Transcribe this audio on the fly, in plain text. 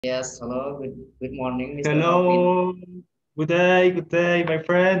Yes, hello. Good morning, Mr. Hopin. Hello, good day, my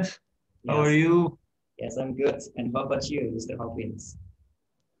friend. How are Yes, you? yes, I'm good. And how about you, Mr. Hopkins?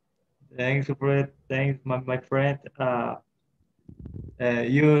 Thanks, friend. Thanks, my friend.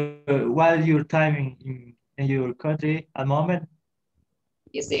 While you're timing in your country at the moment,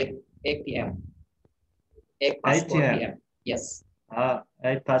 Is it 8 p.m.? 8 past 8 4 p.m. p.m. Yes,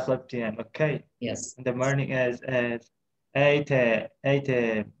 8 past 5 p.m. Okay. yes. In the morning is 8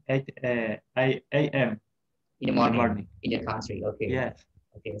 a.m. In the in the morning morning. in your country. Okay, Yes.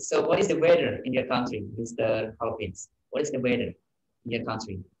 okay. So, what is the weather in your country, Mr. Hopkins? What is the weather in your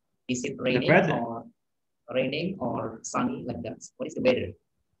country? Is it The weather, raining or sunny like that? What is the weather?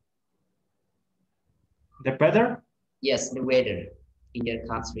 the weather, Yes, the weather in your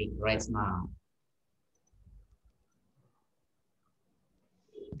country right now.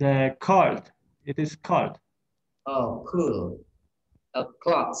 the cold. It is cold. Oh, cool. A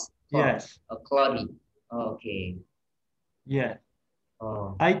cloud, Yes. a cloudy. Okay. Yes.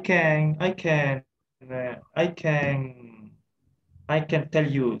 Oh, I can tell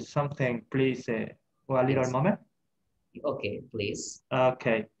you something, please, for a little yes. moment. Okay, please.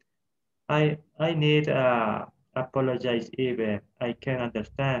 Okay, I need apologize if I can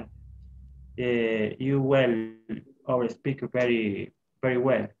understand you well or speak very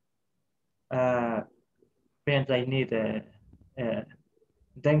well. Uh, Friends, I need uh,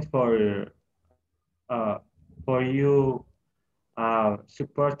 thanks uh, for you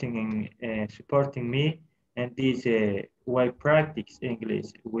supporting me and this why practice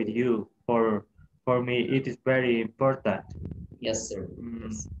English with you for me it is very important. Yes, sir. Mm,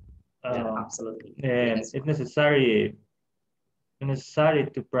 Yes. Yeah, uh, absolutely. Yeah, and that's it's fine. necessary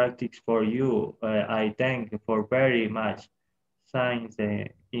to practice for you. I thank for very much. Since You're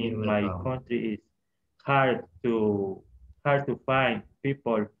in my welcome. country it's hard to hard to find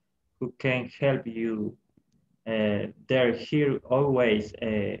people who can help you. They're here always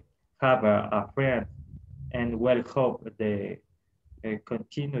have a friend and will hope they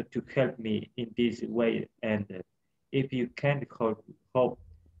continue to help me in this way. And if you can't hope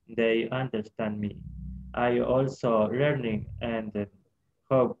they understand me. I also learning and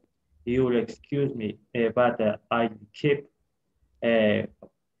hope you'll excuse me, but I keep uh,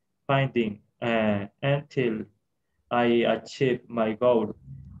 finding until I achieve my goal,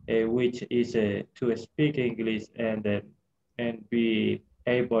 which is to speak English and be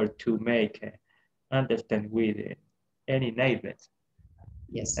able to make understand with any neighbors.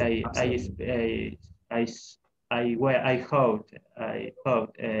 Yes, sir. I I Absolutely. I I well, I hope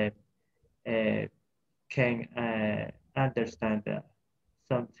uh, can understand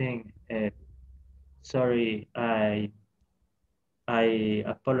something. Sorry, I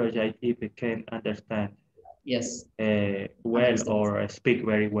apologize if you can understand Yes, well understood. or speak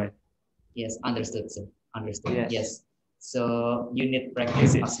very well. Yes, understood, sir. Understood. Yes, Yes. So you need it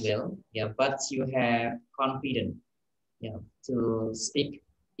practice as is. well. Yeah, but you have confidence, yeah, to speak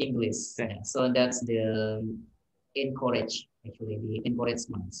English. Thank- Yeah. So that's the the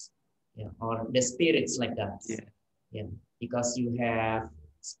encouragements. Yeah, or the spirits like that. Yeah, Yeah, because you have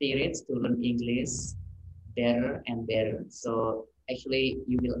spirits to learn English better and better. So actually,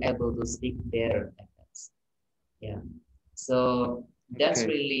 you will able to speak better like that. Yeah. So that's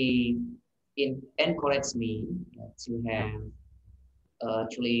okay. really encourage me to have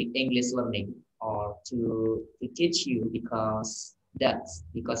actually English learning or to teach you because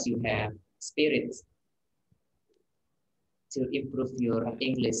you have spirit to improve your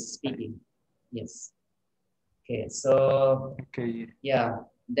English speaking. Yes. Okay. So Okay, yeah,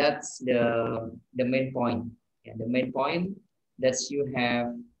 that's the main point. Yeah, the main point that you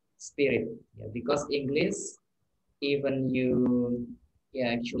have spirit. Yeah, because English, even you, yeah,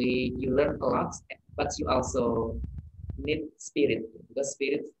 actually you learn a lot, but you also need spirit because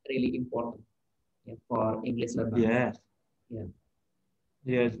spirit is really important, yeah, for English learners. yes, Yeah.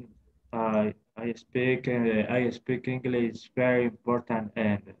 yes. I speak English very important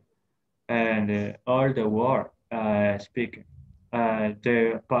and all the work speak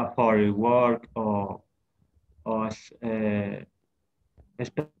for work or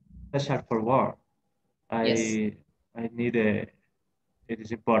special for work. I Yes. I need a it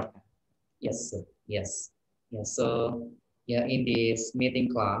is important. Yes, sir. Yes. Yeah. So yeah, in this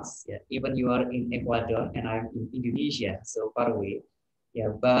meeting class, yeah, even you are in Ecuador and I'm in Indonesia, so far away.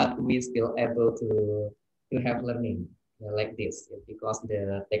 Yeah, but we still able to have learning, yeah, like this, yeah, because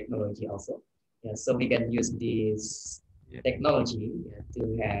the technology also. Yeah, so we can use this Yeah, technology, yeah, to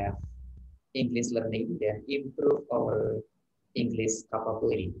have English learning, then improve our English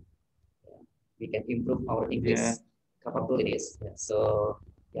capability. Yeah. We can improve our yeah, English capabilities. Yeah. So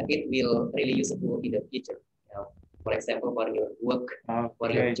Yeah, it will really useful in the future. For example, for your work,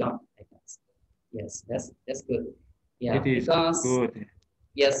 for your Okay. job. Like that. Yes, that's good. Yeah, It is because good.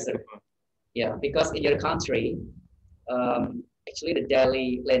 yes, sir. Yeah, because in your country, actually the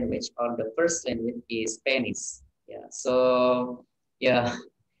daily language or the first language is Spanish. Yeah, so yeah,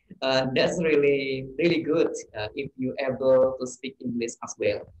 that's really good if you able to speak English as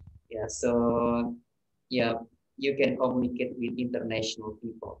well. Yeah, so yeah, you can communicate with international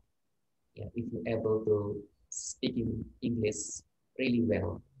people. Yeah, if you able to speak in English really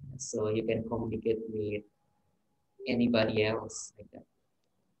well, so you can communicate with anybody else like that,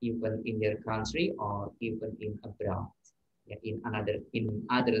 even in your country or even in abroad, yeah, in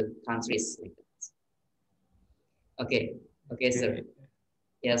other countries like that. Okay, okay, sir. Okay.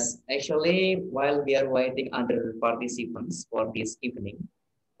 Yes, actually, while we are waiting other participants for this evening,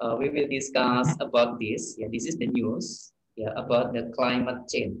 we will discuss Mhm. about this. Yeah, this is the news. Yeah, about the climate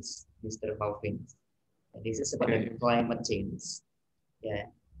change, Mr. Malvin. This is about the Okay. climate change. Yeah,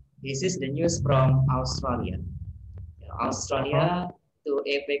 this is the news from Australia. Yeah, Uh-huh. Australia to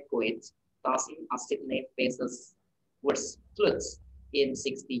evacuate thousand of Sydney faces worst floods in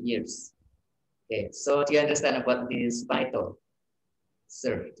 60 years. Okay, so do you understand about this title,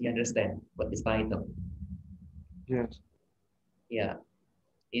 sir? Do you understand what this title? Yes. Yeah,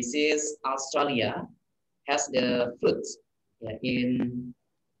 this is Australia has the floods, yeah,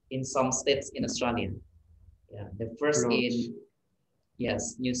 in some states in Australia. Yeah, the first Floods. in,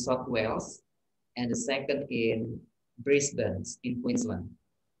 yes, New South Wales, and the second in Brisbane in Queensland.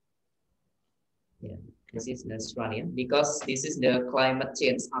 Yeah, Okay. this is in Australia because this is the climate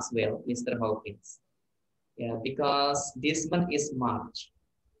change as well, Mr. Hawkins. Yeah, because this month is March.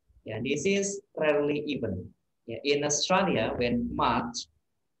 Yeah, this is rarely even. Yeah, in Australia, when March,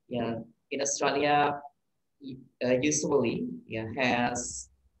 yeah, in Australia, usually, yeah, has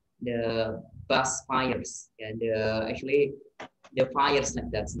the bus fires and actually the fires like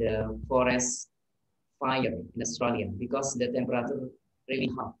that, the forest fire in Australia because the temperature really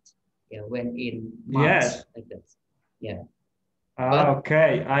hot. Yeah, when in March Yes. like that. Yeah, Ah, but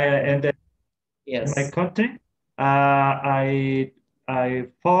okay. And in my yes, country, I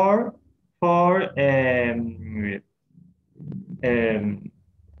for um,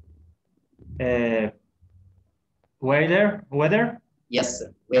 uh, weather yes,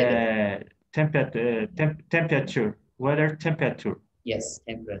 sir. Weather, temperature, weather temperature. yes,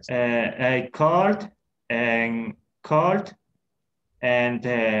 temperature, Cold and cold and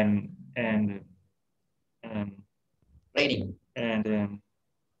um, raining. and uh,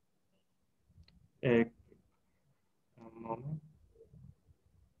 a moment,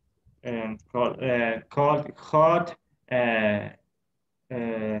 and cold, hot, uh,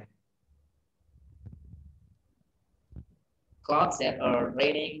 uh, Clouds that are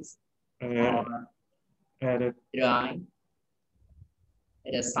raining uh, or uh, dry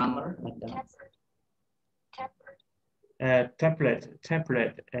in the summer like that.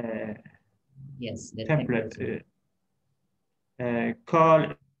 template, Yes, the temperature. template,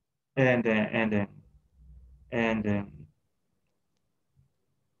 cold and and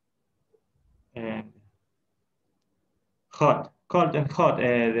hot, cold and hot.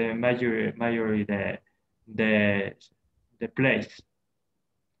 The major the the place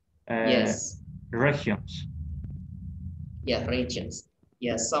uh, Yes, regions. yeah, regions.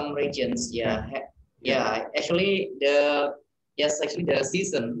 Yeah, some regions. Okay. Yeah, Yeah. yeah. Actually, the yes, actually the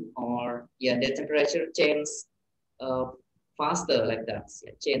season or yeah, the temperature change uh, faster like that.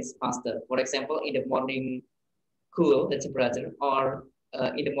 Yeah, change faster. For example, in the morning, cool the temperature, or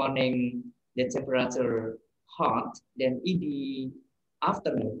in the morning the temperature hot. Then in the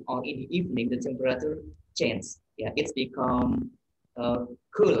afternoon or in the evening, the temperature change. Yeah, it's become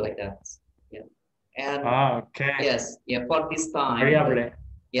cool like that. Yeah, and Ah, okay. yes, yeah, for this time, Variable.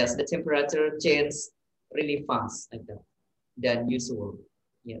 yes, the temperature changes really fast like that than usual.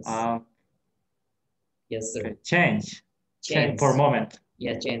 Yes, Uh, yes, sir. okay. Change Change. for moment.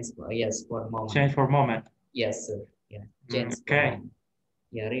 Yeah, change. Yes, for a moment. Change for moment. Yes, sir. Yeah, change for a Okay. moment.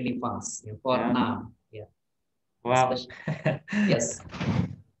 Yeah, really fast. Yeah, for Yeah. now. Yeah, Wow. especially yes.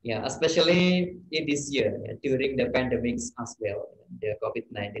 Yeah, especially in this year yeah, during the pandemics as well, the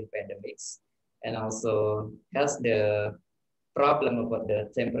COVID-19 pandemics, and also has the problem about the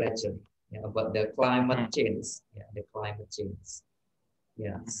temperature, yeah, about the climate Mhm. change, yeah, the climate change.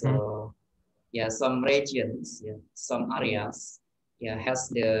 Yeah, Mhm. so yeah, some regions, yeah, some areas, yeah, has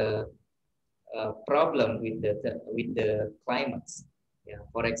the problem with the climates. Yeah,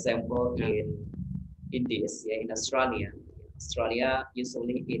 for example, Yeah. in this, yeah, in Australia, Australia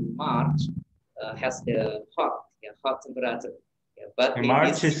usually in March has the hot, yeah, hot temperature. Yeah, but In in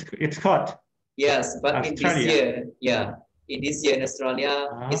March, this, it's hot. yes, but in this Australia. year, yeah, in this year in Australia,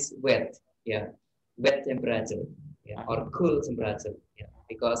 Uh-huh. it's wet. Yeah, wet temperature. Yeah, or cool temperature. Yeah,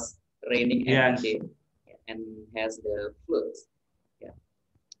 because raining every Yes. day, yeah, and has the floods. Yeah.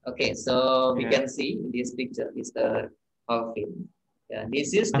 Okay, so we Yeah. can see in this picture is the outfit. Yeah,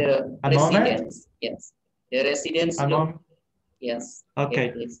 this is A, the a moment. residence. Yes, the residence A look. moment. Yes. Okay,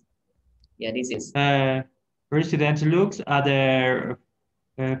 Okay. please. Yeah, this is. Resident looks at the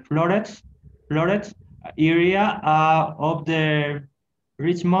flooded area of the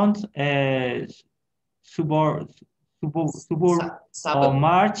Richmond suburb, suburb or Suburb.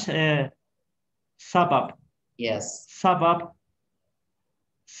 March suburb, Yes. suburb,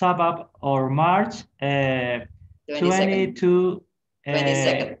 suburb or March 22nd. 22,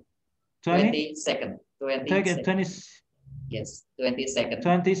 22nd. 20, 22nd. 20, 22nd. Yes. 22nd.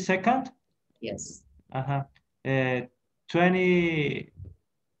 22nd, Yes. 20,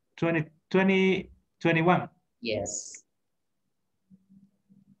 2021. Yes.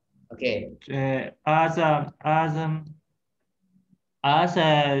 Okay.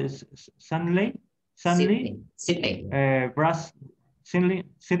 Suddenly, Sydney. Sydney. Brass, Sydney,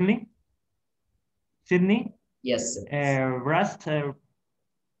 Yes. Rust,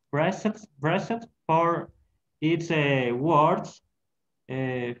 Brexit for its words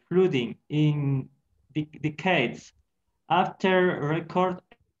flooding in decades after record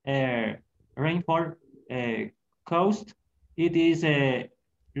rainfall coast. It is a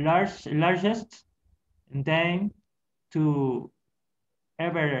largest dam to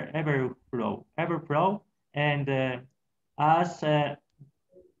ever flow, and as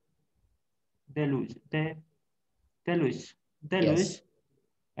deluge, deluge, deluge Yes.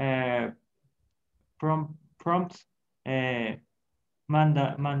 uh, prompts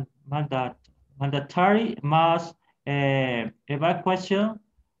manda, man, mandat, mandatory mass evacuation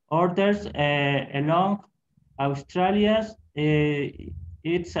orders along Australia's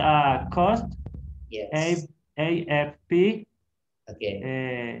its cost Yes. AFP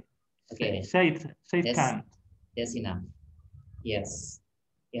Okay. Okay. said That's can. that's enough. Yes.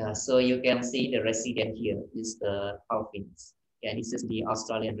 Yeah. So you can see the resident here is the Hawkins. Yeah. This is the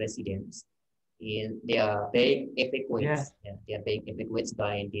Australian residents. They are being evacuated. Yeah. Yeah, they are being evacuated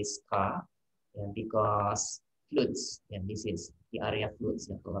by this car, yeah, because floods. And this is the area floods.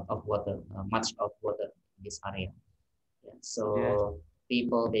 Yeah, a lot of water, much of water in this area. Yeah, Yes. so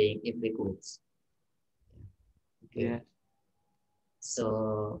people being evacuated. Okay. Yes.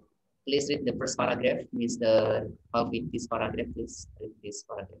 So please read the first paragraph. Means the how with this paragraph. Please read this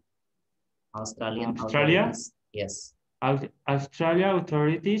paragraph. Australian Australia. authorities. Yes. Australia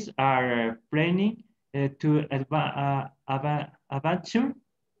authorities are planning to adventure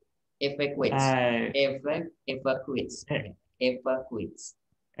Evacuates. uh, Evacuates. e- Yeah. Evacuates.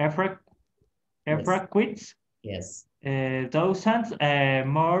 evac- Yes. evacuates Yes. thousands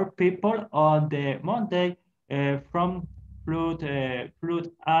more people on the Monday from flood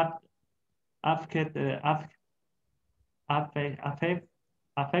affected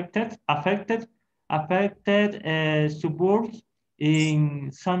affected affected suburbs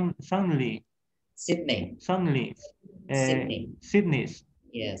in Sydney. Sunny, Sydney. Sydney,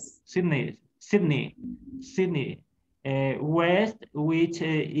 Yes. Sydney, West, which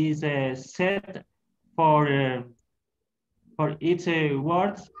is set for its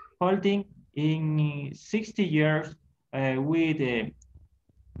words holding in 60 years with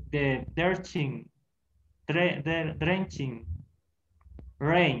the drenching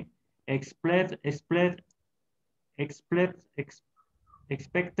rain expect, ex,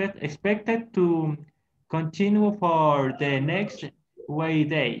 expected to continue for the next way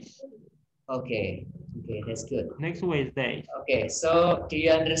days. Okay. Okay, that's good. Next way days. Okay, so do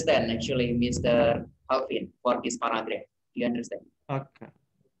you understand actually, Mr. Alvin, for this paragraph? Do you understand? Okay.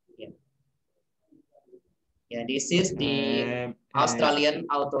 Yeah. Yeah, this is the Australian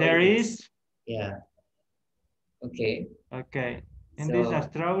there authorities. is. Yeah. Okay. Okay. In So, this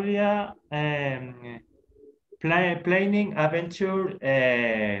Australia planning adventure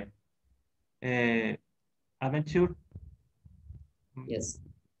adventure yes.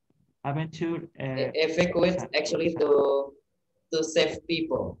 adventure Evacuate actually to save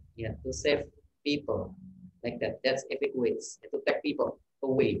people. Yeah, to save people like that. That's evacuates to take people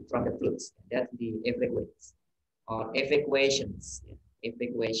away from the floods. That's the evacuates or evacuations. Yeah,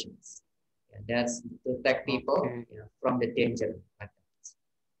 evacuations. Yeah, that's to take people, okay. yeah, from the danger. Like that.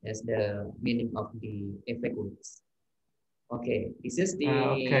 That's the meaning of the evacuates. Okay, this is the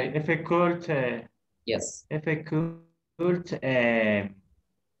Okay. yes. If a cult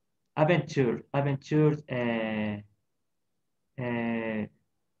adventure Uh,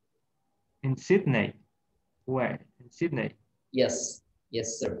 in Sydney. Where? In Sydney. Yes,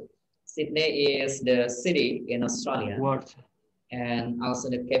 yes, sir. Sydney is the city in Australia What? and also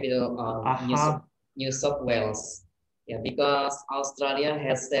the capital of Aha. New South Wales. Yeah, because Australia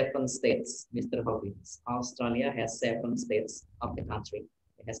has 7 states, Mr. Hopkins. Australia has 7 states of the country.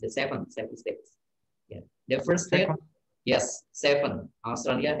 It has the seven states. Yeah, the first state, Second. yes, 7.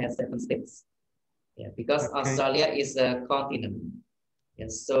 Australia has 7 states. Yeah, because Okay. Australia is a continent. Yeah,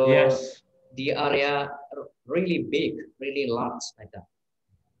 so Yes. the area really big, really large like that.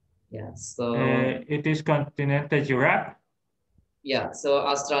 Yeah, so It is continental Europe. yeah, so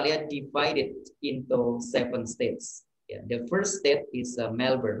Australia divided into 7 states. Yeah, the first state is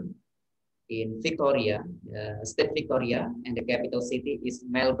Melbourne in Victoria, state Victoria, and the capital city is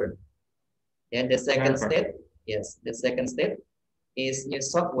Melbourne. Then the second Melbourne. state, yes, the second state is New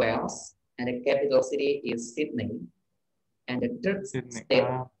South Wales, and the capital city is Sydney. And the third Sydney. state,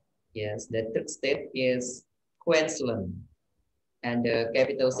 yes, the third state is Queensland, and the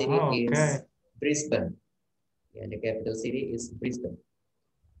capital city Okay. is Brisbane. Yeah, the capital city is Brisbane.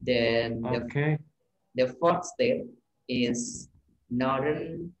 Then Okay. the fourth state is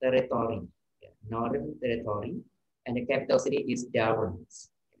Northern Territory. Yeah, Northern Territory, and the capital city is Darwin.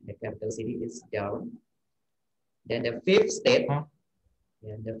 The capital city is Darwin. Then the fifth state,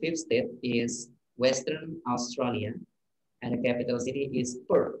 yeah, the fifth state is Western Australia, and the capital city is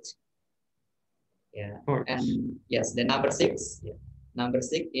Perth. Yeah, Perth. and yes, the number 6. Yeah. Number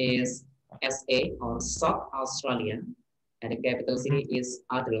 6 is SA or South Australia, and the capital city is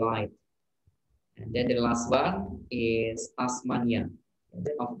Adelaide. And then the last one is Tasmania,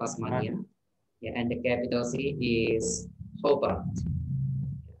 of Tasmania. Yeah, and the capital city is Hobart.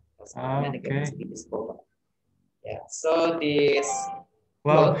 Tasmania, and the capital city is Hobart. Yeah, so this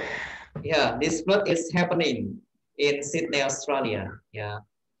Wow. flood, yeah, this flood is happening in Sydney, Australia. Yeah,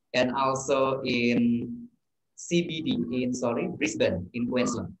 and also in Brisbane in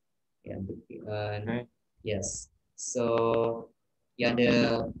Queensland. Yeah, Okay. yes. So yeah,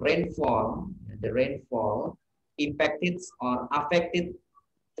 the rainfall impacted or affected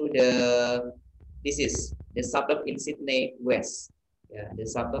to this is the suburb in Sydney West. Yeah, the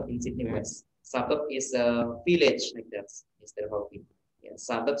suburb in Sydney West. Suburb is a village like that, Mr. Hawking. Yeah,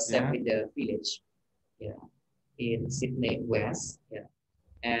 suburb with the village. Yeah, in Sydney West. Yeah,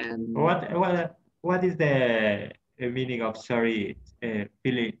 and what is the meaning of sorry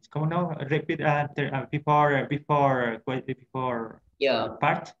village? Come on, now, repeat before yeah,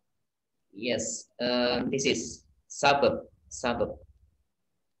 part. yes. This is suburb. Suburb.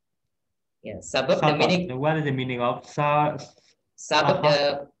 Yeah, suburb. The Suburb. meaning. What is the meaning of Suburb.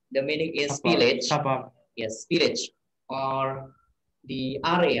 The meaning is suburb. village. Suburb. Yes, village or the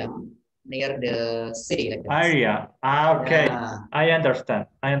area near the city. Like that. Area. Okay. Yeah. I understand.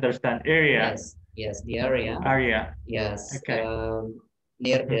 Area. Yes. Yes, the area. Area. Yes. Okay.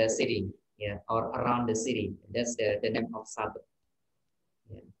 Near the city. Yeah, or around the city. That's the name of suburb.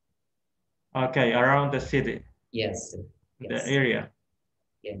 Yeah. Okay, around the city. Yes. The area.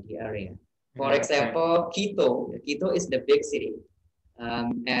 Yeah, the area. For example, Quito. Quito is the big city,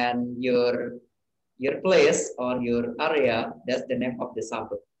 and your place or your area, that's the name of the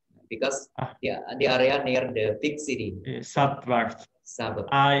suburb, because the area near the big city. Suburb.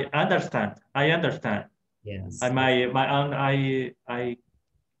 I understand. Yes. I my my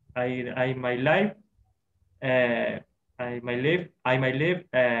life. I might live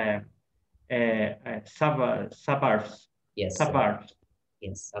suburbs. Yes. Suburbs.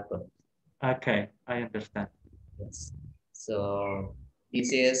 Yes, suburb. Okay, I understand. Yes. So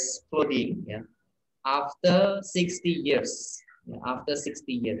this is flooding. Yeah. After 60 years. Yeah, after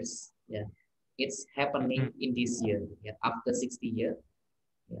 60 years. Yeah. It's happening in this year. Yeah. After 60 years.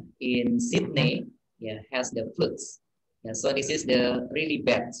 Yeah. In Sydney, yeah, has the floods. Yeah. So this is the really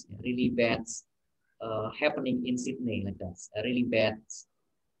bad happening in Sydney like that. A really bad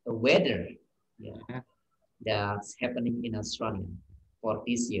weather. Yeah. That's happening in Australia for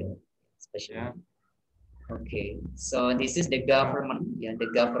this year, especially. Yeah. Okay, so this is the government. Yeah, the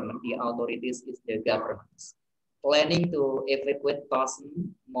authorities is the government planning to evacuate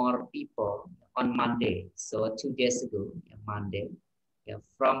 1,000 more people on Monday. So 2 days ago, yeah, Monday, yeah,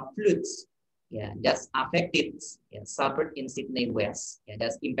 from floods. Yeah, that's affected. Yeah, suffered in Sydney West. Yeah,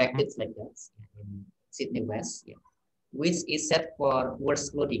 that's impacted like that in Sydney West. Yeah, which is set for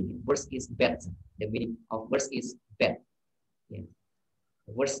worst flooding. Worst is bad. The meaning of worst is bad. Yeah.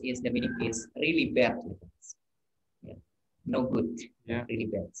 Worst is the meaning is really bad. Yeah. No good. Yeah. Really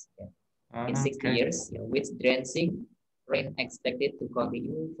bad. Yeah. In 60 years, yeah, with rain expected to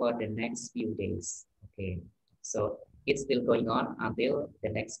continue for the next few days. Okay. So It's still going on until the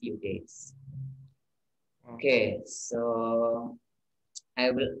next few days. Okay, so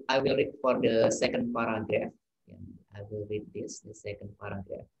I will read for the second paragraph. Yeah, I will read the second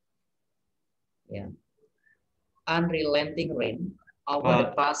paragraph. Yeah. Unrelenting rain over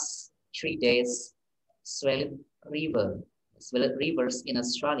the past 3 days swelled river, swelled rivers in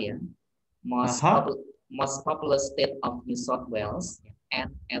Australia, most populous state of New South Wales,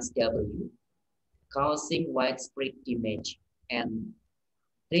 NSW, causing widespread damage and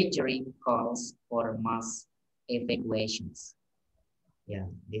triggering calls for mass evacuations. Yeah,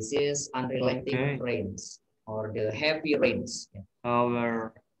 this is unrelenting rains or the heavy rains.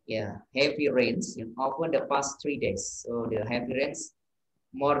 Yeah, heavy rains over the past 3 days. So the heavy rains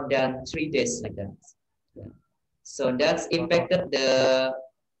more than 3 days like that. Yeah. So that's impacted the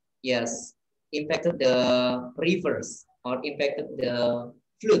impacted the rivers or impacted the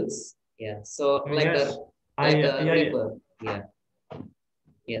floods. Yeah. So like a river. Yeah.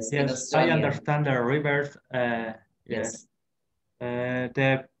 Yes. In Australia. I understand the rivers. Yes.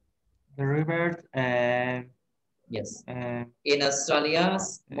 The rivers. Yes. In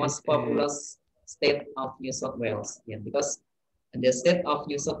Australia's most populous state of New South Wales. Yeah, because the state of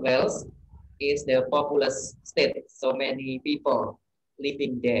New South Wales is the populous state. So many people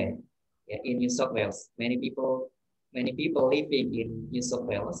living there. Yeah, in New South Wales. Many people living in New South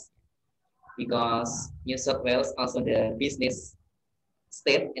Wales because New South Wales also the business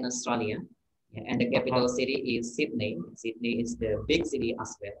state in Australia. Yeah, and the capital city is Sydney. Sydney is the big city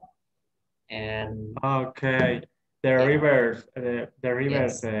as well. And the rivers,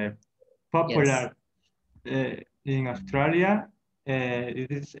 popular in Australia.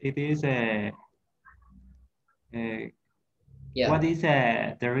 It is what is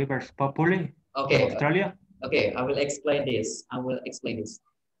the rivers popular in Australia? Okay, I will explain this.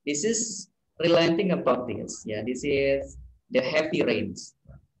 This is relenting about this. Yeah, this is the heavy rains.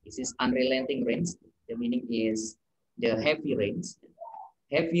 This is unrelenting rains. The meaning is the heavy rains.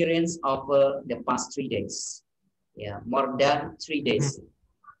 Heavy rains over the past 3 days. Yeah, more than 3 days.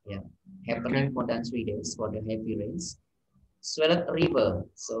 Yeah, happening more than 3 days for the heavy rains. Swelled river.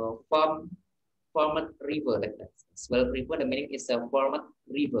 So formed river like that. Swelled river. The meaning is a formed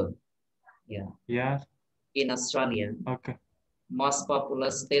river. Yeah. Yes. In Australia. Okay. Most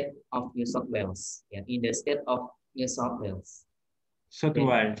populous state of New South Wales. Yeah, in the state of New South Wales. South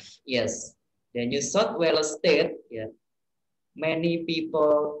Wales. Yes, the New South Wales state. Yeah, many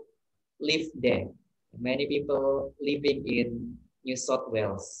people live there. Many people living in New South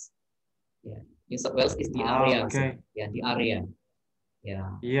Wales. Yeah, New South Wales is the area. Okay. Yeah, the area.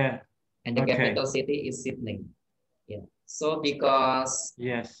 Yeah. Yeah. And the capital city is Sydney. Yeah. So because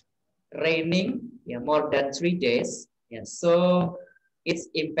raining more than 3 days. Yeah. So it's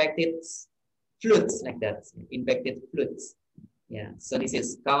impacted floods like that. Impacted floods. Yeah. So this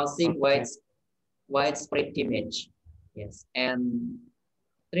is causing widespread damage. Yes. And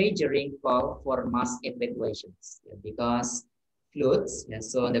triggering call for mass evacuations. Yeah, because floods. Yeah.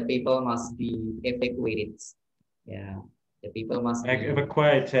 So the people must be evacuated. Yeah. The people must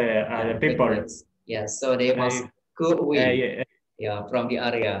evacuate the people. Yeah. So they must go away. Yeah, from the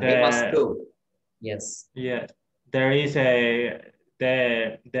area. They must go. Yes. Yeah. There is they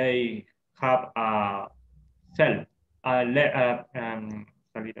have a self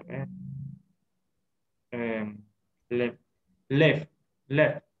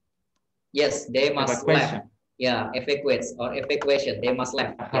left. Yes, they must left. Yeah, evacuation. They must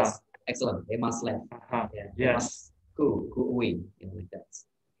left. Yes, excellent. They must left. Yeah, they must go away. Like that.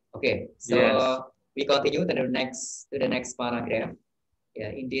 Okay, so we continue to the next paragraph.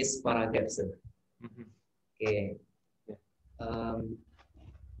 Yeah, in this paragraph, sir. Okay.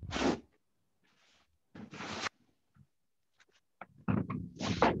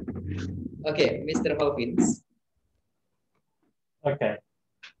 Okay, Mr. Hawkins. Okay.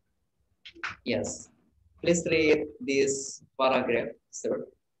 Yes. Please read this paragraph, sir.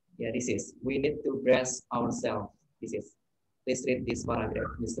 Yeah, this is. We need to brace ourselves. This is. Please read this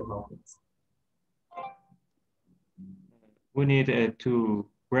paragraph, Mr. Hawkins. We need to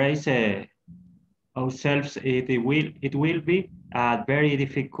brace ourselves. It will be a very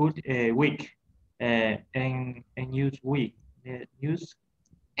difficult week and use week. Use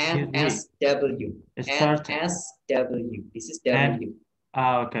NSW. NSW. This is W.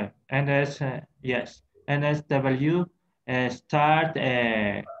 Okay. Yes. NSW start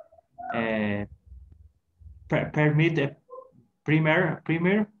permit premier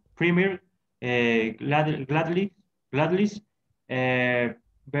gladly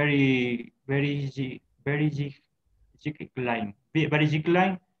very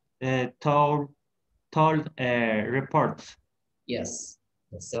decline tour told reports. Yes.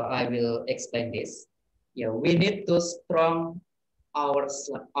 So I will explain this. Yeah, we need to strong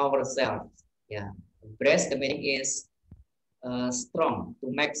ourselves. Yeah, brace, the meaning is strong,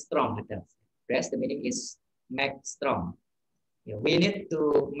 to make strong. Like that. Brace, the meaning is make strong. Yeah, we need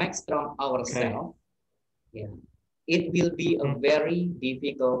to make strong Okay. ourselves. Yeah, it will be a very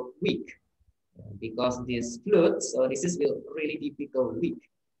difficult week because this flute, so this is will really difficult week.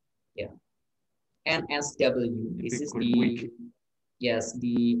 Yeah, NSW. This is Difficult the week. yes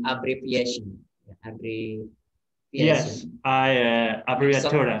the abbreviation. Yeah, abbreviation. Yes, I New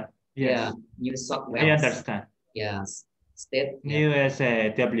South, abbreviatura. yeah, Yes, New South I Wales. understand. Yes, state. Yeah, New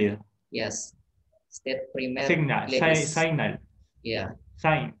SW. yes, state primary Signal, levels. signal, Yeah,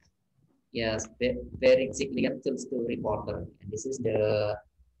 sign. yes, very significant tools to reporter. And this is the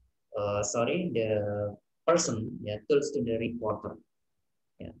sorry, the person. Yeah, tools to the reporter.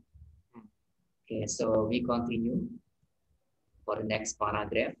 Yeah. Okay, so we continue for the next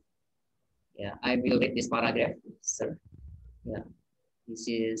paragraph. Yeah, I will read this paragraph, sir. Yeah, this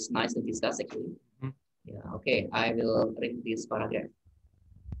is nice to discuss actually. Yeah, okay, I will read this paragraph.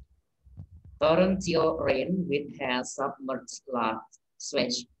 Torrential rain, which has submerged large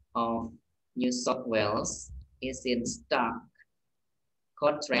stretch of New South Wales, is in stark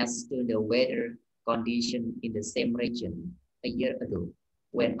contrast to the weather condition in the same region a year ago,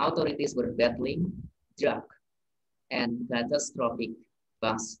 when authorities were battling drought and catastrophic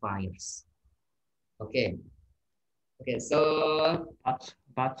bushfires. Okay. Okay, so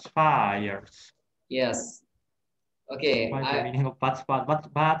Bats fires. yes. Okay, What's the meaning of bats fire?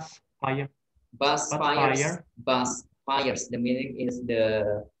 Bats fire. Bats fire. bus fires. The meaning is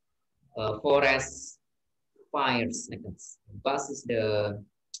the forest fires like that. Bus is the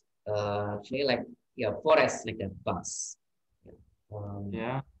actually like yeah forest like that. Bus.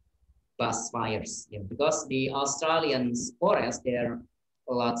 Yeah. Bus fires. Yeah, because the Australian forest there are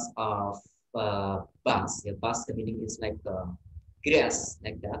lots of bus. Yeah, bus the meaning is like grass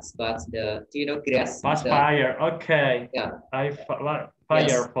like that. But the do you know grass? Bats The fire. Okay. yeah Fire.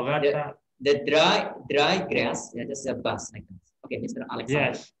 yes Forgot the that. the dry grass. Yeah, just a bus like that. Okay, Mr.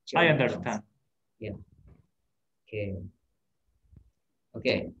 Alexander. Yes, I Children class. understand. Yeah. Okay.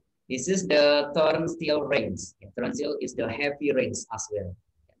 Okay. This is the torrential rains. Yeah, torrential is the heavy rains as well. Yeah,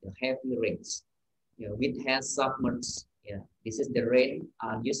 the heavy rains. Yeah, which has submerged. Yeah, this is the rain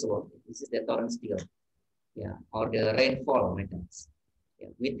unusual. This is the torrential. Yeah, or the rainfall like that. Yeah,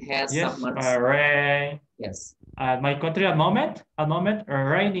 which has Yes, submerged. rain. Yes. My country, a moment,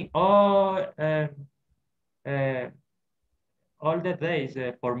 raining uh, all the days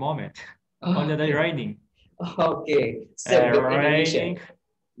for moment, all the day Okay. raining. Okay. So good Indonesian. Raining.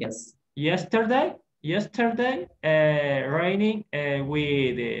 Yes. Yesterday, raining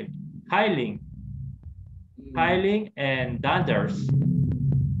with hailing and thunders.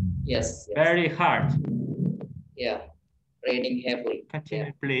 Yes. Yes. Very hard. Yeah. Raining heavily. Yeah.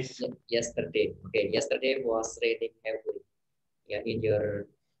 Continue, please. Yesterday. Okay. Yesterday was raining heavily. Yeah.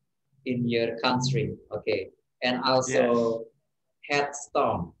 In your country. Okay. And Yes. also had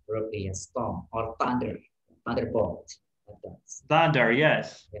storm, probably a storm or thunderbolt. Like that. Thunder,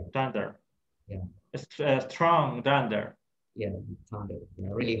 yes. Yeah. Thunder. Yeah. A strong thunder. Yeah. Thunder. Yeah.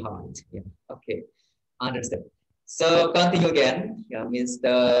 Really hard. Yeah. Okay. Understood. So continue again. Yeah,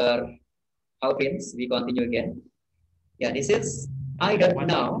 Mr. Hawkins, we continue again. Yeah, this is I don't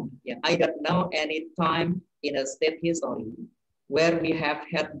know. Yeah, I don't know any time in a state history where we have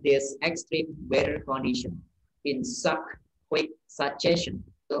had this extreme weather condition in such quick succession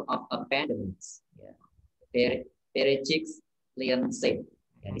of a pandemic. Yeah, Belajar said.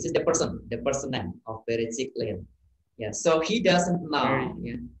 Yeah, this is the person name of Belajar. Yeah, so he doesn't Very. know.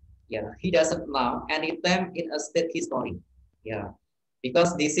 Yeah, yeah, he doesn't know any time in a state history. Yeah,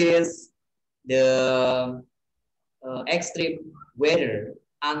 because this is the extreme weather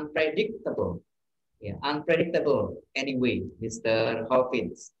unpredictable. Yeah, unpredictable anyway, Mr.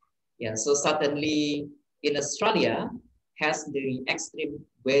 Hawkins. Yeah, so suddenly in Australia has the extreme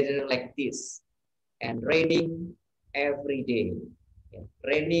weather like this and raining every day. Yeah,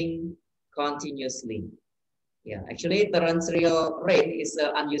 raining continuously. Yeah, actually torrential rain is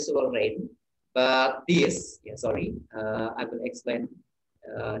an unusual rain, but this, yeah, sorry, I will explain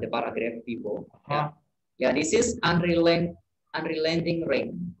the paragraph before. Yeah, yeah, this is unrelenting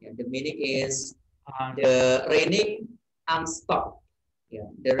rain. Yeah, the meaning is the raining unstopped. Yeah,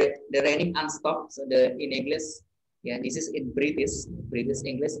 the raining unstopped. So the in English, yeah, this is in British. British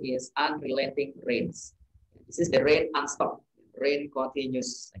English is unrelenting rains. This is the rain unstopped. Rain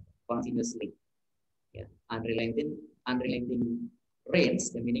continuously. Yeah, unrelenting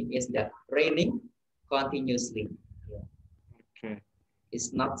rains. The meaning is that raining continuously. Yeah. Okay.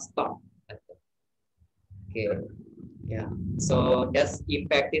 It's not stop. Okay. Yeah. So that's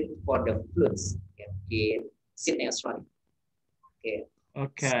impacted for the floods, yeah, in Sydney, Australia. Okay.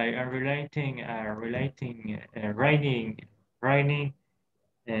 Okay. Raining,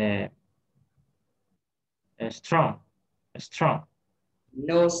 uh, strong,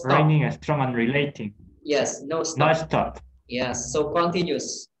 No stop. raining, strong and relating. Yes. No No stop. stop. Yes. So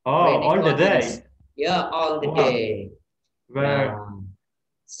continuous. Oh, Raining all the continuous. day. Yeah. All the Wow. day. Where, Yeah.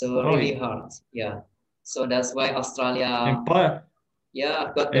 So oh, really hard. Yeah. So that's why Australia, impo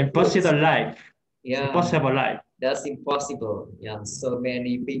yeah, got the floods. impossible life. Yeah. Impossible life. That's impossible. Yeah, so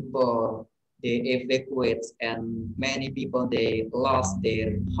many people they evacuate, and many people they lost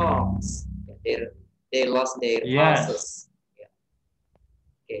their homes. Yeah, they lost their Yes. houses. Yeah,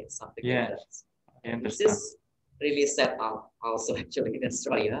 okay, something like that. Yes. I This understand. is really sad also actually in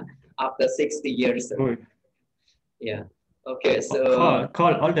Australia after 60 years. Good. Yeah. Okay, Call, so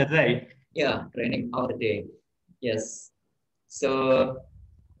call all the day. yeah, raining all the day. Yes. So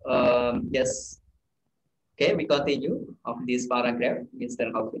yes. Okay, we continue of this paragraph, Mr.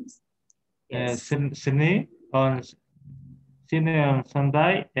 Hawkins. Yes. Sydney on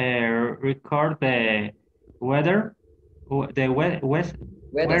Sunday record the weather, the Weathers.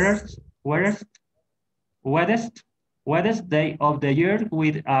 Yes. wettest, wettest, wettest day of the year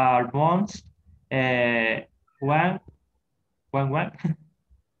with months uh, one one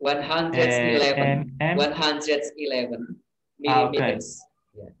 111, and 111 okay millimeters.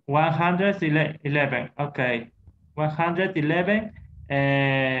 Yeah. 111 okay 111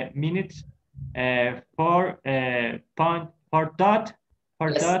 minutes for point for dot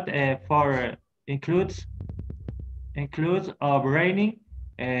Yes. for includes of raining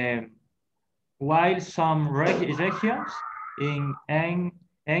um, while some regions in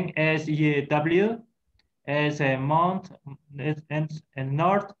NSW as a mount and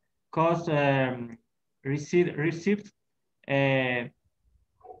north coast received uh,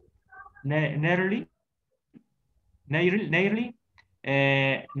 nearly nine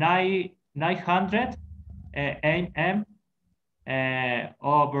 900 mm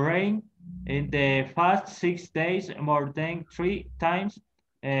of rain in the past 6 days, more than 3 times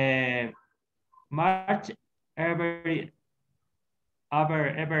March average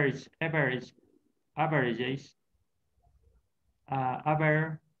averages average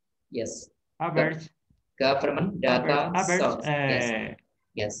Yes. Go- average Government average data average source. Yes.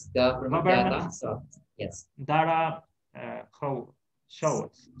 Yes. Government government data source. Yes. data how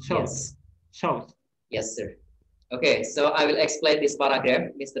Yes. shows. Yes, sir. Okay, so I will explain this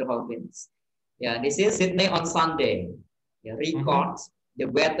paragraph, Mr. Hawkins. Yeah, this is Sydney on Sunday. Yeah, Mm-hmm. records the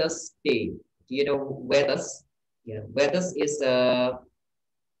wettest day. Do you know wettest? Yeah, wettest is a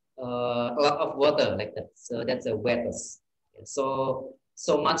lot of water like that. So that's a wettest. Yeah, so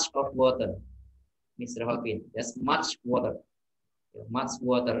much of water, Mr. Hawkins. That's much water. Yeah, much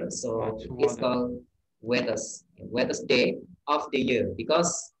water. So Much it's water. called wettest. Yeah, wettest day of the year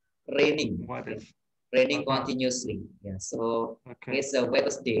because raining. What Yeah, is? raining Uh-huh. continuously. Yeah, so Okay. it's the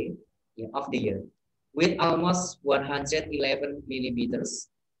wettest day, yeah, of the year with almost 111 millimeters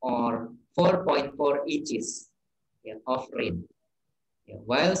or 4.4 inches, yeah, of rain. Yeah,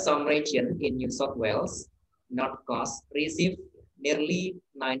 while some regions in New South Wales, North Coast receive nearly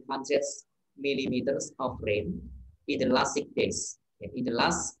 900 millimeters of rain in the last 6 days. Yeah, in the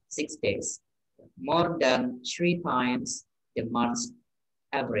last 6 days, more than 3 times the March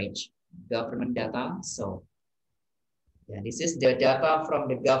average. Government data. So yeah, this is the data from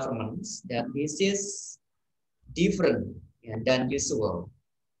the governments that this is different, yeah, than usual.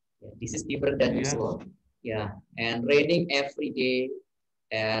 Yeah, this is different than Yes. usual. Yeah, and raining every day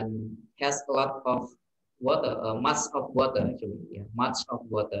and has a lot of water, much of water actually. Yeah, much of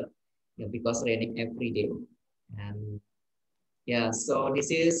water. Yeah, because raining every day. And yeah, so this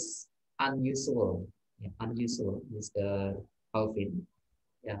is unusual. Yeah, unusual, Mr. Alvin.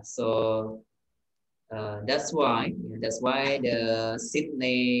 Yeah, so that's why the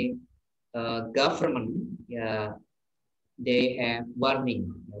Sydney government, yeah, they have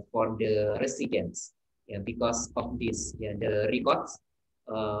warning for the residents, yeah, because of this, yeah, the records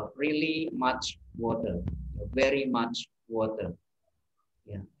really much water, very much water,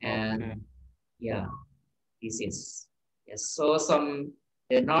 yeah, Okay. and yeah, this is, yes. So some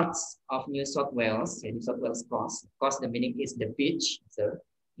the north of New South Wales, yeah, New South Wales coast the meaning is the beach, so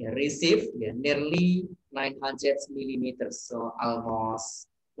yeah, receive, yeah, nearly 900 millimeters, so almost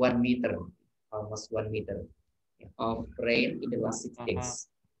 1 meter, almost 1 meter, yeah, of rain in the last six Uh-huh. days.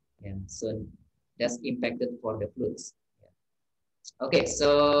 Yeah, so that's impacted for the floods. Yeah. Okay,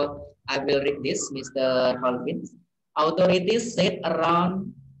 so I will read this, Mr. Holvin. Authorities said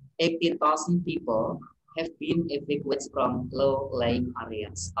around 80,000 people have been evacuated from low-lying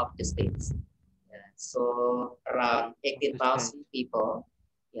areas of the states. Yeah, so around of the state. 80,000 people,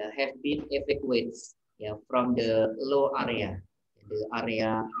 yeah, have been evacuated, yeah, from the low area,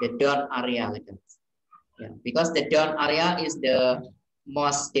 the down area, like that. Yeah, because the down area is the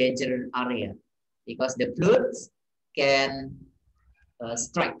most dangerous area, because the floods can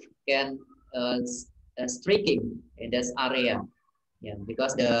strike, can striking in this area. Yeah,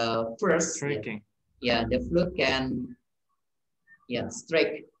 because the first, yeah, Striking. yeah, the flood can, yeah,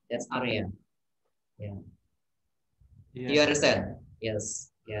 strike that area. Yeah, do you Yes. understand? Yes.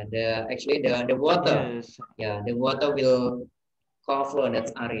 Yeah, the actually the water, Yes. yeah, the water will cover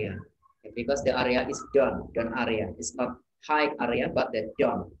that area. Yeah, because the area is down area. It's not high area, but the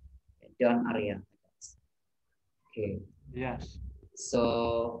down area. Okay. Yes.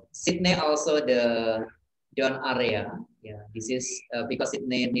 So Sydney also the down area. Yeah, this is because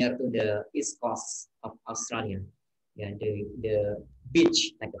Sydney near to the east coast of Australia. Yeah, the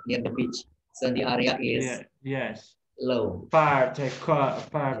beach, like near the beach. So the area is Yeah. Yes. low. Part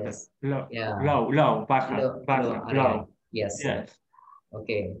Yes. low, Yeah. Low baja, area. low. Yes. Yes.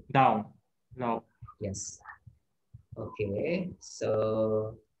 Okay. Down, low. Yes. Okay.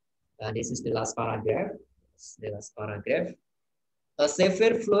 So this is the last paragraph. The last paragraph. A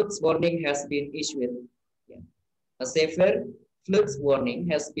severe floods warning has been issued. Yeah. A severe floods warning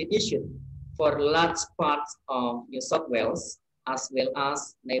has been issued for large parts of New South Wales as well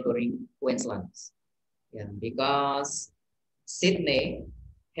as neighboring Queensland. Yeah, because Sydney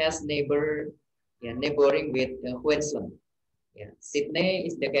has neighboring with Queensland. Yeah, Sydney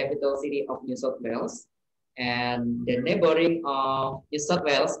is the capital city of New South Wales, and the neighboring of New South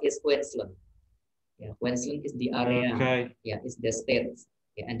Wales is Queensland. Yeah, Queensland is the area. Okay. Yeah, it's the state.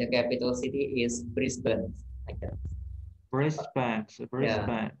 Yeah, and the capital city is Brisbane, like that. Brisbane, Yeah,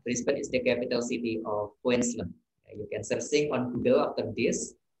 Brisbane. Brisbane is the capital city of Queensland. Yeah, you can searching on Google after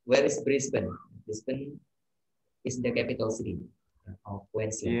this. Where is Brisbane? Brisbane is the capital city of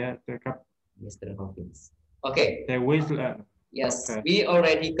Queensland, Yeah, Mr. Hawkins. Okay. the Whistler. Yes, Okay. we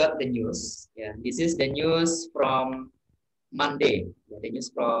already got the news. Yeah, this is the news from Monday. Yeah, the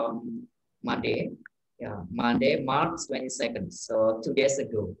news from Monday. Yeah, Monday, March 22nd. So 2 days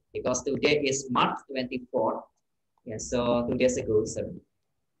ago, because today is March 24th. Yeah, so 2 days ago, so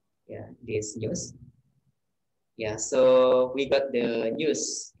yeah, this news. Yeah, so we got the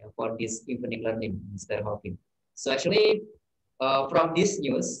news for this evening learning, Mr. Hawking. So actually, from this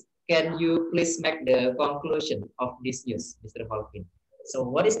news, can you please make the conclusion of this news, Mr. Hawking? So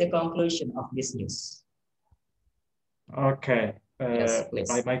what is the conclusion of this news? Okay. Yes, By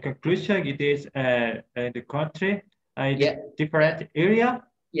please. my conclusion, it is the country, Yeah, different area,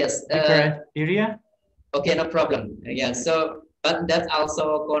 yes. different area. Okay, no problem. Yeah, so but that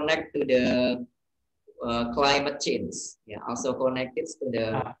also connect to the climate change. Yeah, also connected to the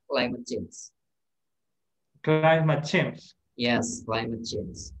Uh, climate change. climate change. Yes, climate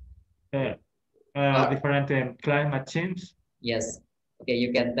change. Uh, Uh, different climate change. yes. Okay, you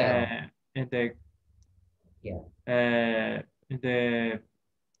can tell. In the Yeah. in the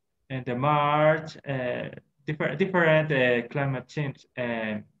in the March, different climate change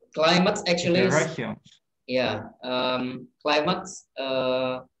Climate in the actually, regions. yeah.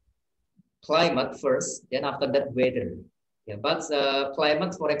 Climate first, then after that weather. Yeah, but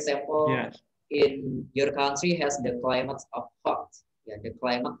climate, for example, Yes, in your country has the climate of hot. Yeah, the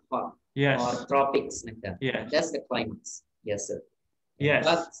climate hot or yes, tropics like that. yes, That's the climates. Yes, sir. Yeah,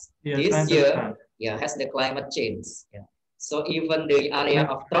 but yes, yes. I this year, understand. yeah, has the climate change. Yeah. So even the area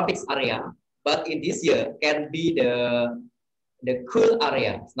No, of tropics area, but in this year can be the cool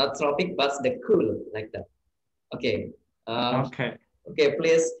area. It's not tropic, but the cool like that. Okay. Um, okay. okay,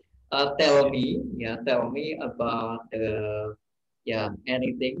 please tell me about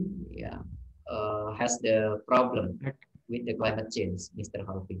anything, has the problem with the climate change, Mr.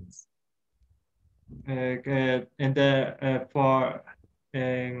 Hawkins. And for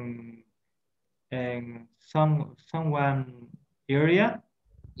um, someone area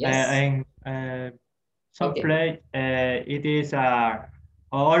Yes. and some Okay. place it is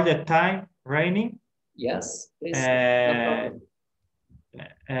all the time raining. Yes, please. No Uh, problem.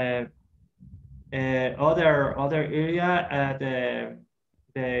 uh, other area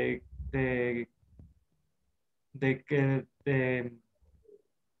the the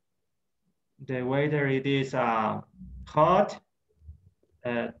the weather it is hot,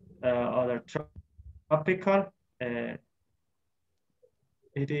 uh, other tropical. It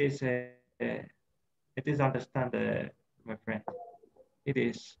is it is understand my friend. It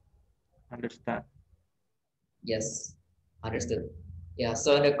is. Understand. Yes, understood. Yeah,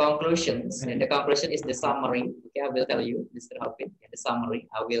 so the conclusions, and the conclusion is the summary. Okay, I will tell you, Mr. Hopin, the summary.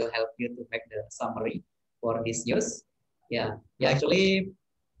 I will help you to make the summary for this news. Yeah, actually,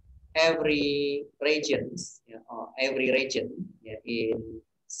 every regions, or every region, in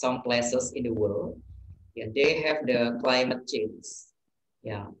some places in the world, they have the climate change.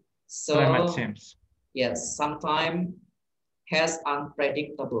 Yeah, Climate so change. yes, sometimes has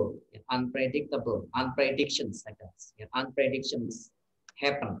unpredictions like that. Yeah, unpredictions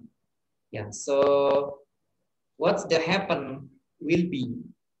happen. Yeah, so what's the happen will be,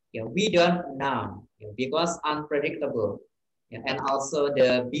 we don't know, because unpredictable. Yeah, and also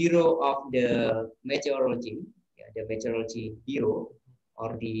the Bureau of the Meteorology, the Meteorology Bureau,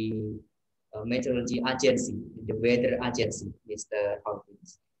 or the Meteorology Agency, the Weather Agency, Mr.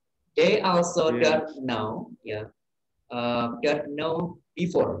 Hawkins. They also Yes. don't know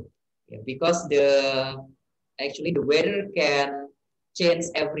before, because actually the weather can change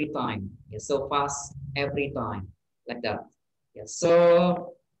every time, so fast every time, like that.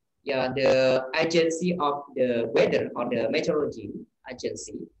 So the agency of the weather, or the meteorology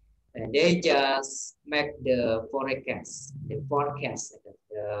agency, they just make the forecast,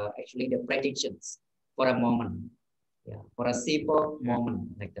 actually the predictions for a moment, for a simple moment,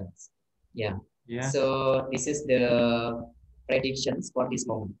 like that. Yeah. Yeah. So this is the predictions for this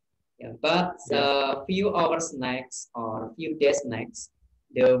moment. Yeah. But Yeah. few hours next, or few days next,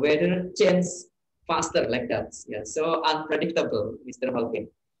 the weather changes faster, like that. Yeah. So unpredictable, Mr. Hawking.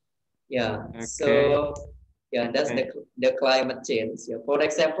 Yeah. Okay. So that's Okay. the climate change. Yeah. For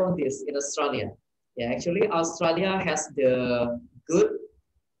example, this in Australia. Yeah. Actually, Australia has the good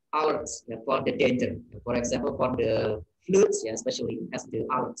alerts, for the danger. For example, for the floods, especially has the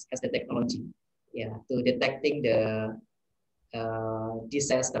alerts, has the technology, to detecting the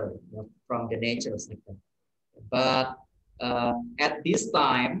disaster, from the nature system. But at this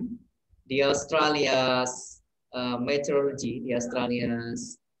time, the Australia's meteorology, the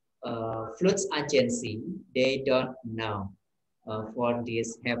Australia's floods agency, they don't know for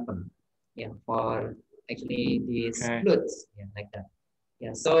this happen. Yeah, for actually these Okay. floods, like that.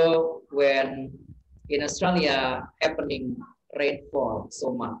 Yeah, so when in Australia happening rainfall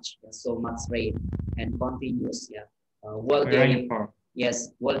so much rain and continuous, whole day, Rainfall.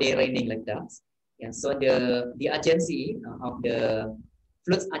 yes, whole day raining, like that. Yeah, so the agency of the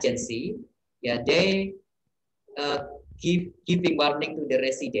floods agency, they uh, giving warning to the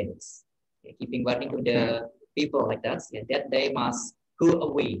residents, giving warning to the Okay. people, like that, that they must go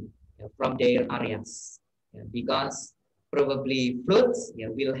away, from their areas, because probably floods,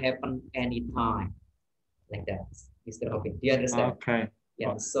 will happen anytime, like that. Mr. Hopin, do you understand? Okay.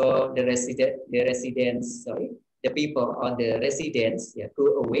 Yeah. So the residents, sorry, the people or the residents,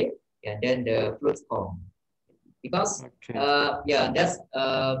 go away. Yeah. Then the floods come, because Okay. that's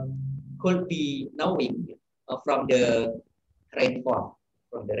could be knowing, from the rainfall,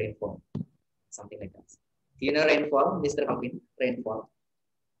 something like that. Do you know rainfall, Mr. Hopin? Rainfall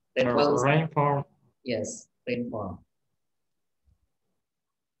is, Rainfall. yes, rainfall.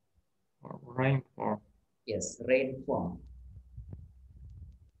 Rainfall. Yes, rainfall.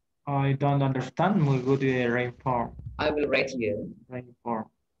 I don't understand muy good rainfall. I will write here.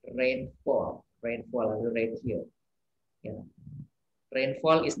 Rainfall. Rainfall. I will write here. Yeah.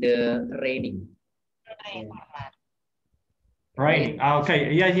 Rainfall is the raining. Yeah. Raining. Rain.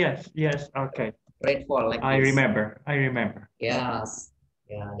 Okay. Yeah. Yes. Yes. Okay. Rainfall, like I this. remember. I remember. Yes.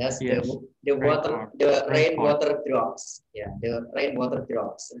 Yeah. That's Yes. the water. Rainfall. The Rainfall. rainwater drops. Yeah. The rainwater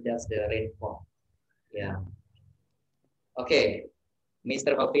drops. That's the rainfall. Yeah. Okay,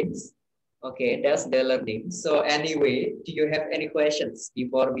 Mr. Hopkins. Okay, that's the learning. So anyway, do you have any questions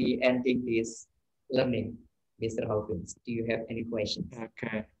before we ending this learning, Mr. Hopkins? Do you have any questions?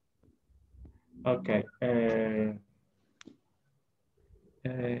 Okay. Okay.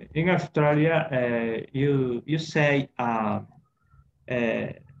 In Australia, you say uh,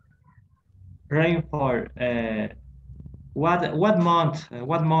 rainfall. What month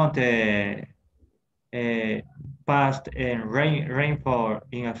passed in rainfall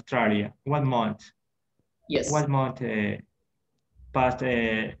in Australia? What month? Yes. What month passed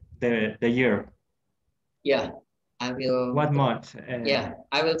the year? Yeah, I will. What month? Yeah,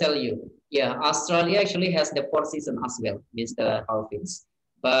 I will tell you. Yeah, Australia actually has the four season as well, Mr. Hopkins,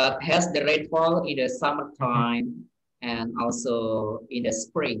 but has the rainfall in the Mhm. summertime and also in the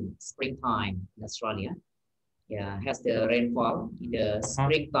springtime in Australia. Yeah, has the rainfall in the Uh-huh.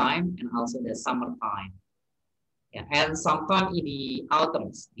 springtime and also the summertime. Yeah, and sometimes in the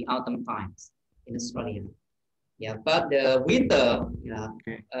autumn times in Australia. Yeah, but the winter, yeah,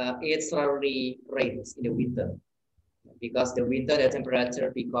 Okay. it slowly rains in the winter because the winter the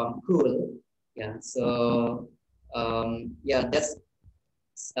temperature become cool. Yeah, so yeah, that's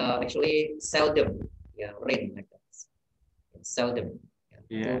actually seldom. Yeah, rain like that. Seldom.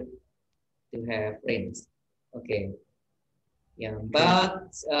 Yeah, Yeah. to have rains. Okay. Yeah, Okay. but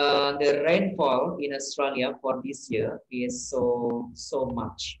the rainfall in Australia for this year is so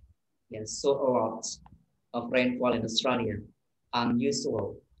much. Yeah, so a lot of rainfall in Australia,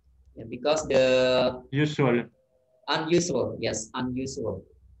 unusual. Yeah, because the Usual. unusual, yes, unusual.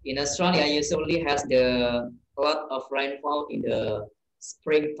 In Australia, usually has the a lot of rainfall in the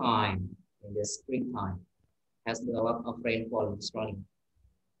springtime. In the springtime, has a lot of rainfall in Australia.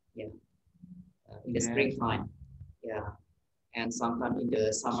 Yeah, in the Yes. springtime. Yeah, and sometimes in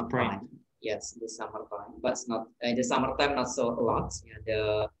the Spring. summertime. Yes, in the summertime, but not in the summertime not so a lot. Yeah, the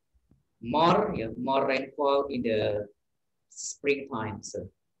more yeah, more rainfall in the springtime. So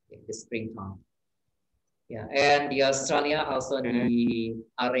in the springtime. Yeah, and the Australia also Okay. the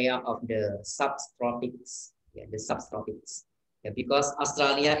area of the subtropics. Yeah, the subtropics. Yeah, because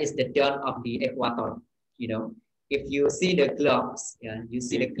Australia is the dawn of the equator. You know, if you see the globes, yeah, you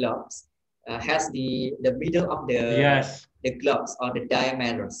see the Yeah. globes has the middle of Yes. the globes or the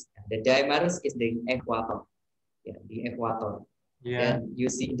diameters. The diameters is the equator. Yeah, the equator. Yeah. Then you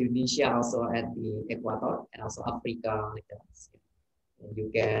see Indonesia also at the equator and also Africa like that. You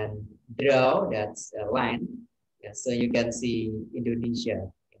can draw that line. Yeah, so you can see Indonesia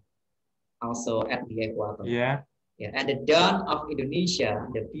also at the equator. Yeah. Yeah, and the dawn of Indonesia,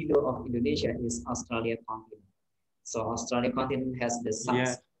 the below of Indonesia is Australia continent. So Australia continent has the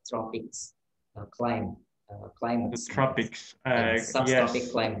Yeah. subtropics The climates. tropics. Yeah, subtropic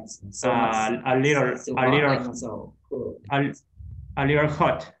Yes. climates. So much so A hot little, and so cool. a little hot. A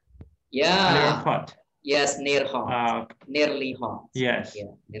little Yeah, hot. yes, near hot, Uh, nearly hot. yes.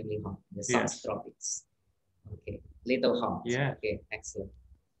 Yeah, nearly hot. The Yes. subtropics. Okay, little hot. Yeah. Okay, excellent.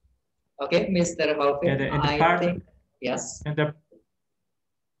 Okay, Mr. And Halvin, the I part think yes. and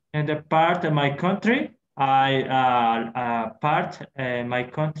the part of my country, I part my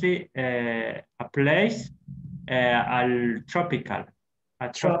country a place tropical,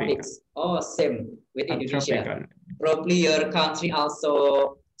 Tropics. Oh, same with a Indonesia. tropical. Probably your country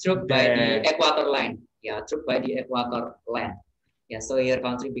also struck by the The equator line. Yeah, struck by the equator line. Yeah, so your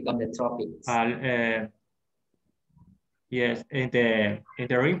country become the tropics. yes, in the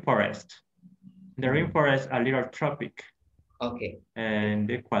rainforest, in the rainforest, a little tropic, Okay. and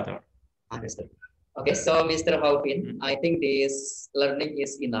Ecuador. Understood. Okay, so Mr. Halvin, I think this learning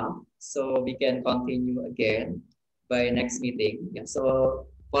is enough. So we can continue again by next meeting. Yeah, so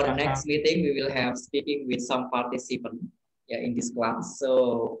for the Uh-huh. next meeting, we will have speaking with some participant, yeah, in this class.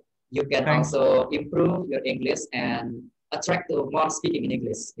 So you can Thanks. also improve your English and attract to more speaking in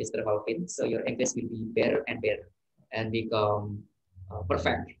English, Mr. Halvin. So your English will be better and better and become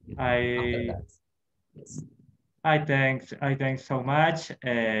perfect after I that. Yes, I thanks so much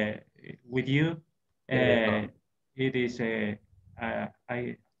with you. you're Uh, welcome. it is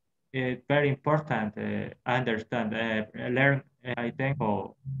I very important understand learn. I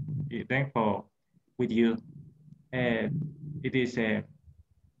thankful with you. Uh, it is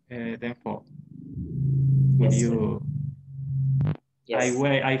thankful with Yes, sir. you. Yes.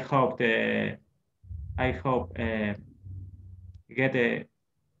 I hope I hope get a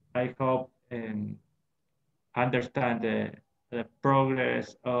I hope understand the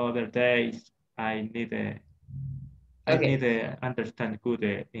progress of the days. I need Okay. to understand good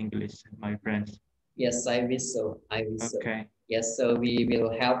English, my friends. Yes, I wish so. I wish so. Okay. Yes, so we will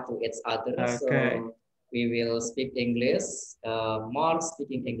help to each other. Okay. So we will speak English, more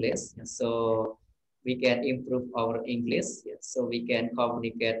speaking English. So we can improve our English. Yes, so we can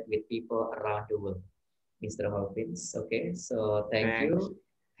communicate with people around the world. Mr. Hopkins. Okay, so thank Thanks. you.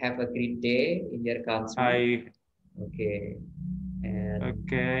 Have a great day in your country. I Okay, and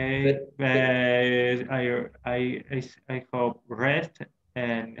okay. good, good. I hope rest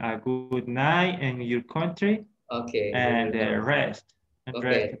and a good night in your country Okay, we and will help. rest.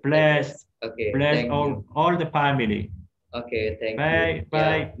 Okay, thank you. Okay, Bless thank you. all the family. Okay, thank you. Bye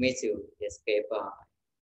Yeah, bye. me too. Yes, okay, bye.